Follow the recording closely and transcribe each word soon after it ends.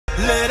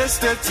let us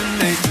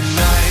detonate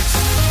tonight.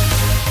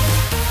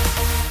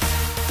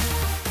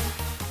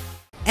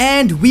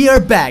 And we are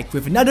back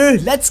with another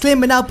Let's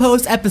Claim an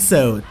Outpost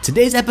episode.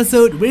 Today's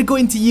episode, we're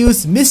going to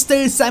use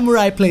Mr.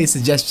 Samurai Play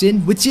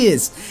suggestion, which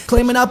is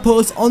claim an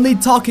outpost only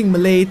talking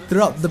Malay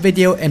throughout the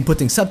video and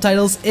putting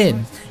subtitles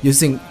in.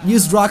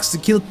 Use rocks to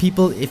kill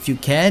people if you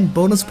can,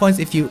 bonus points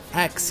if you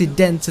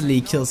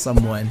accidentally kill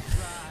someone.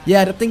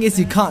 Yeah, the thing is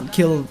you can't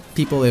kill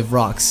people with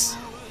rocks,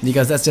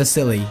 because that's just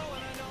silly.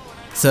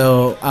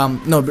 So,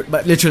 no,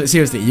 but literally,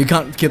 seriously, you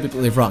can't kill people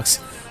with rocks.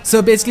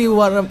 So basically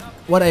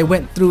what I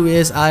went through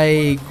is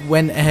I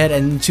went ahead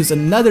and choose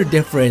another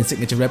different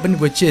signature weapon,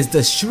 which is the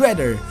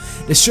Shredder.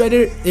 The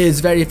Shredder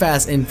is very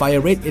fast in fire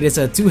rate. It is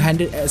a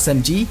two-handed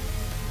SMG,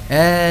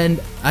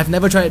 and I've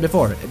never tried it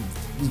before.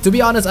 To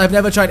be honest, I've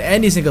never tried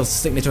any single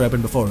signature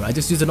weapon before. I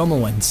just use the normal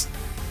ones.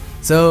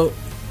 So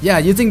yeah,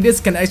 using this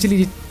can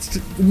actually,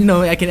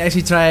 I can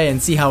actually try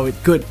and see how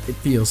good it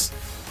feels.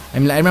 I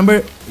mean, I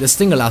remember the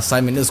Stinger last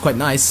time and it was quite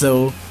nice,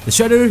 so the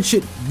Shredder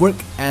should work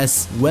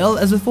as well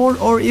as before,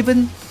 or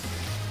even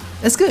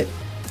as good.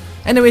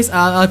 Anyways,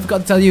 I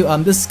forgot to tell you,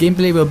 this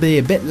gameplay will be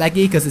a bit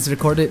laggy because it's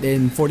recorded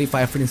in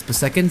 45 frames per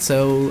second,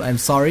 so I'm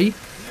sorry,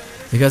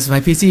 because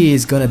my PC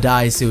is gonna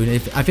die soon.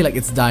 I feel like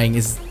it's dying,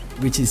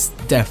 which is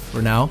death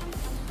for now.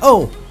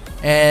 Oh,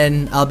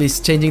 and I'll be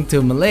changing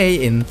to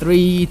Malay in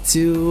 3,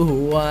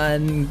 2,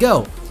 1,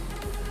 go!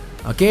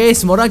 Okay,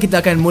 semua orang kita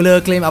akan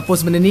mula claim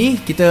outpost benda ni.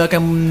 Kita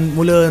akan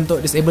mula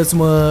untuk disable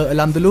semua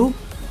alarm dulu.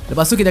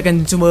 Lepas tu kita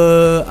akan cuba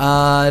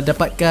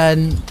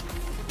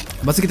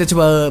lepas tu kita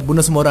cuba bunuh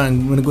semua orang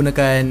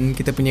menggunakan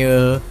kita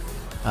punya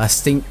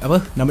sting,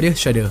 apa nama dia,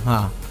 Shredder.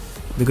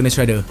 Kita guna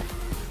Shredder.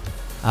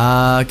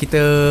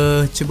 Kita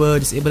cuba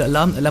disable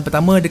alarm. Alarm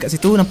pertama dekat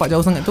situ, nampak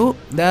jauh sangat tu.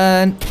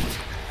 Dan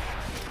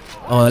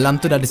oh,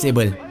 alarm tu dah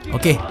disable.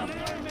 Okay,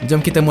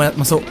 jom kita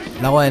masuk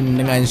lawan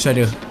dengan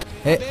Shredder.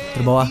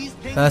 Terbawah.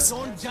 Tas.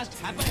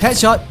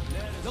 Headshot.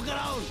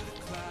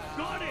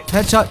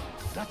 Headshot.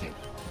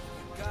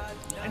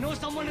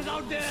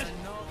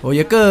 Oh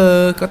ya ke?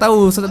 Kau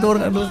tahu satu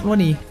orang kat luar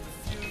ni?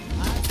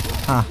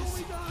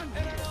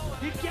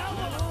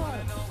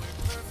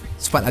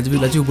 Cepat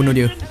laju bunuh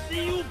dia.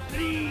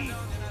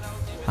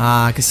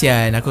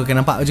 Kesian, aku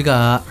akan nampak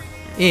juga.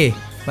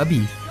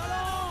 Babi.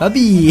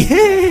 Babi.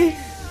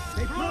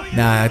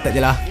 Nah, tak je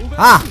lah.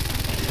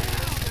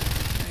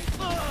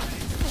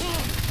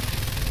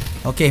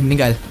 Okay,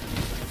 meninggal.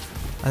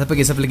 Siapa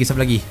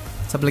lagi?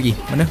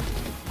 Mana?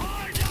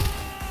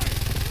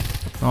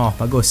 Oh,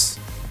 bagus.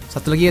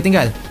 Satu lagi yang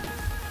tinggal.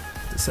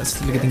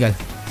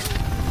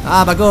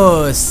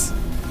 Bagus.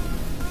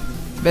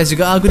 Best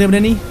juga aku guna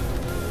benda ni.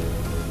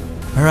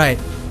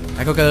 Alright.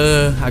 Aku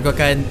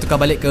akan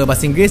tukar balik ke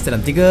bahasa Inggeris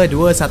dalam 3, 2,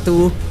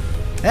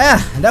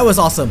 1. That was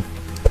awesome.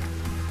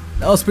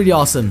 That was pretty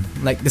awesome.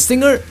 Like the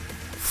Stinger,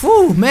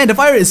 man, the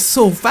fire is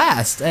so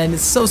fast and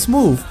it's so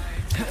smooth.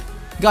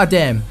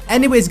 Goddamn.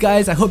 Anyways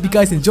guys, I hope you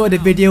guys enjoyed the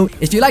video.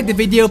 If you liked the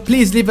video,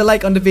 please leave a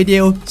like on the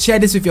video, share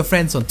this with your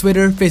friends on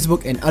Twitter,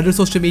 Facebook and other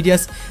social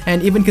medias,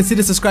 and even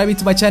consider subscribing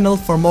to my channel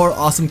for more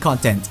awesome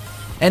content.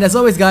 And as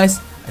always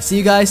guys, I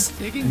see you guys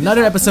in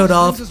another episode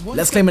of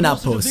Let's Claim an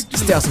Outpost.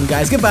 Stay awesome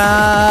guys,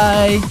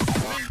 goodbye!